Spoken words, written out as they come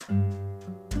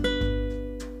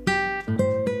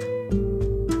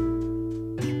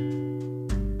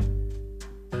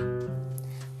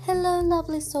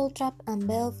Soultrap and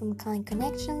Belle from Kind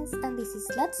Connections, and this is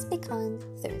Let's Be Kind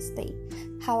Thursday.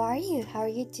 How are you? How are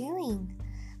you doing?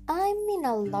 I'm in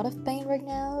a lot of pain right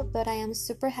now, but I am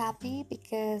super happy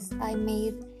because I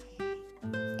made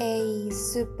a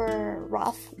super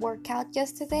rough workout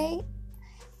yesterday,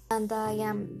 and I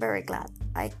am very glad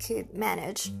I could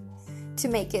manage to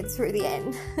make it through the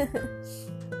end.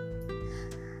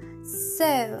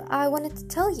 So, I wanted to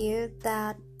tell you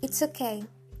that it's okay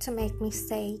to make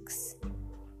mistakes,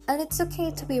 and it's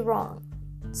okay to be wrong.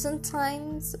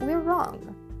 Sometimes we're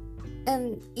wrong,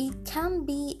 and it can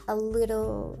be a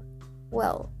little,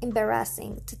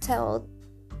 embarrassing to tell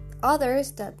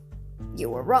others that you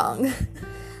were wrong.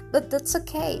 But that's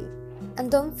okay, and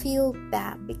don't feel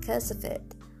bad because of it.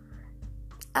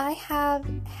 I have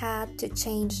had to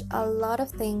change a lot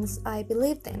of things I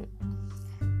believed in.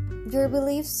 Your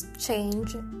beliefs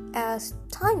change as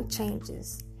time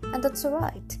changes, and that's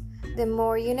alright. The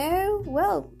more you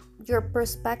know, your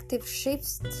perspective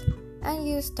shifts and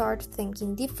you start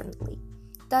thinking differently.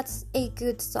 That's a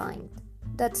good sign.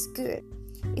 That's good.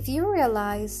 If you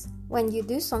realize when you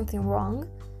do something wrong,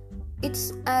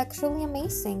 it's actually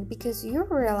amazing because you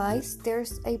realize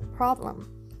there's a problem.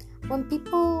 When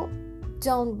people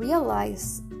don't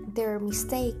realize their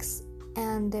mistakes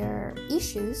and their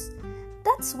issues,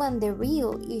 that's when the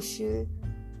real issue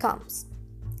comes.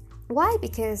 Why?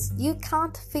 Because you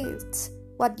can't fix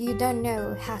what you don't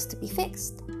know has to be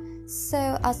fixed.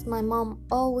 So, as my mom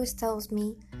always tells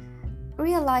me,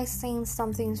 realizing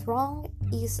something's wrong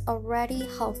is already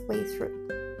halfway through.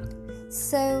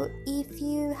 So, if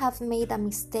you have made a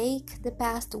mistake the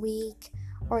past week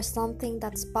or something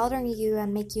that's bothering you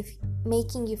and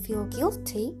making you feel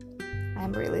guilty,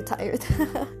 I'm really tired,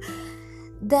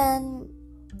 then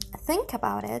think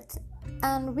about it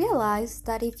and realize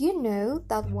that if you know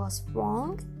that was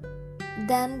wrong,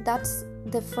 then that's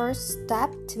the first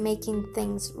step to making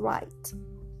things right.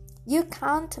 You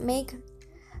can't make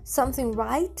something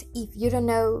right if you don't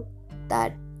know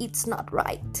that it's not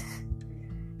right.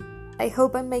 I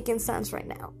hope I'm making sense right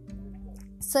now.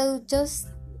 So just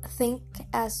see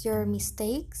your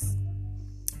mistakes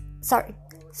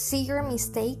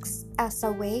as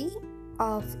a way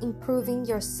of improving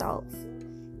yourself.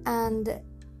 And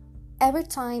every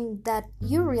time that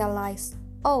you realize,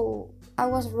 oh, I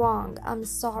was wrong, I'm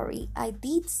sorry, I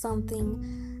did something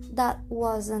that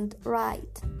wasn't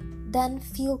right, then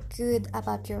feel good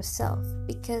about yourself,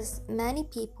 because many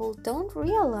people don't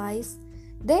realize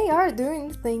they are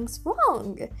doing things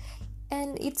wrong.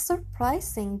 And it's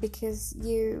surprising because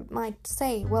you might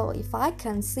say, well, if I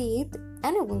can see it,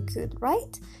 anyone could,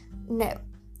 right? No,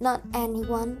 not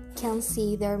anyone can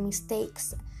see their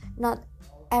mistakes. Not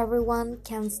everyone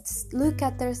can look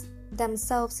at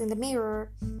themselves in the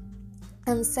mirror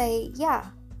and say, yeah,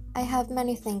 I have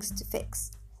many things to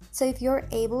fix. So if you're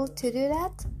able to do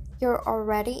that, you're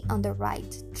already on the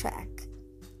right track.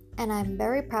 And I'm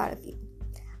very proud of you.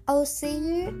 I'll see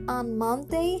you on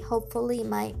Monday. Hopefully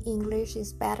my English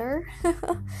is better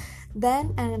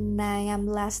then, and I am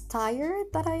less tired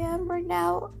than I am right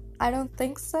now. I don't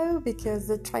think so, because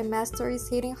the trimester is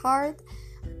hitting hard,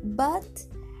 but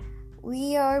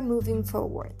we are moving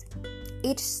forward,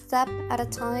 each step at a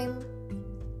time,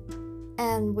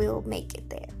 and we'll make it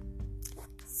there.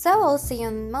 So I'll see you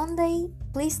on Monday.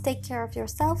 Please take care of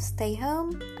yourself, stay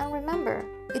home, and remember,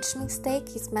 each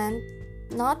mistake is meant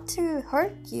not to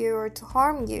hurt you or to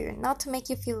harm you, not to make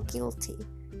you feel guilty.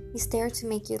 It's there to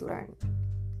make you learn.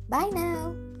 Bye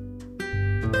now!